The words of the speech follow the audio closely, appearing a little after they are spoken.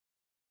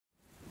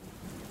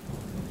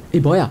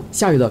伯呀，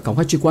下雨了，赶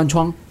快去关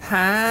窗。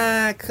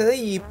哈，可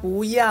以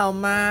不要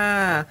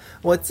吗？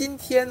我今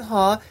天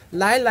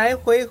来来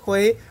回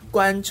回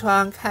关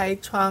窗开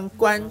窗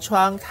关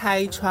窗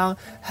开窗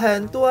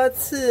很多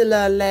次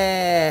了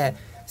嘞。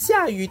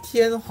下雨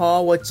天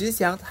我只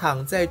想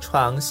躺在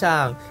床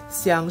上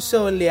享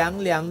受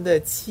凉凉的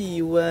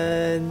气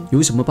温。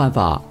有什么办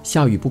法？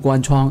下雨不关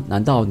窗，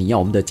难道你要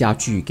我们的家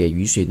具给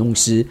雨水弄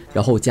湿，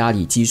然后家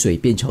里积水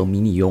变成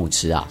迷你游泳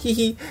池啊？嘿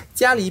嘿，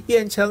家里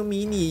变成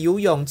迷你游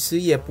泳池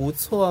也不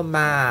错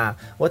嘛。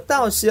我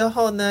到时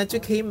候呢就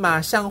可以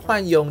马上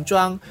换泳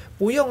装，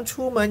不用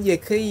出门也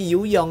可以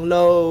游泳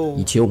咯。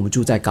以前我们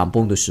住在港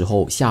崩的时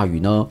候，下雨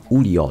呢，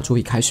屋里就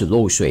会开始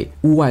漏水，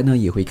屋外呢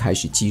也会开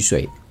始积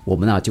水。我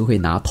们就会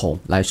拿桶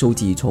来收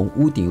集从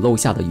屋顶漏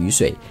下的雨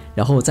水，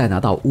然后再拿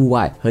到屋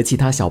外和其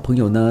他小朋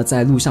友呢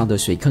在路上的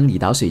水坑里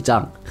打水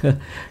仗。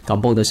港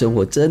崩的生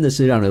活真的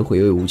是让人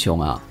回味无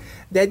穷啊。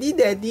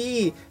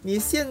Daddy， 你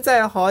现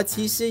在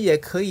其实也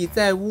可以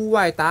在屋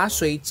外打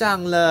水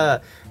仗了。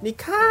你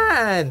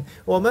看，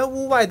我们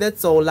屋外的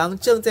走廊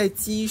正在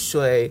积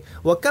水，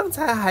我刚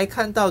才还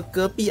看到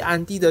隔壁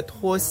安迪的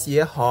拖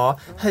鞋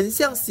很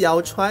像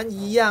小船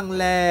一样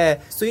嘞，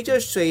随着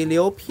水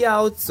流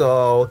飘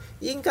走，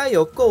应该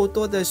有够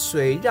多的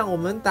水让我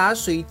们打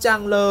水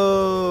仗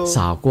咯。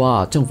傻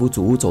瓜，政府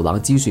组屋走廊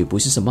积水不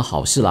是什么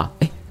好事啦。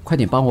快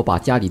点帮我把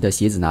家里的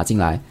鞋子拿进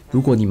来，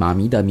如果你妈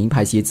咪的名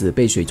牌鞋子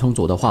被水冲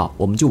走的话，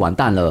我们就完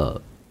蛋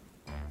了。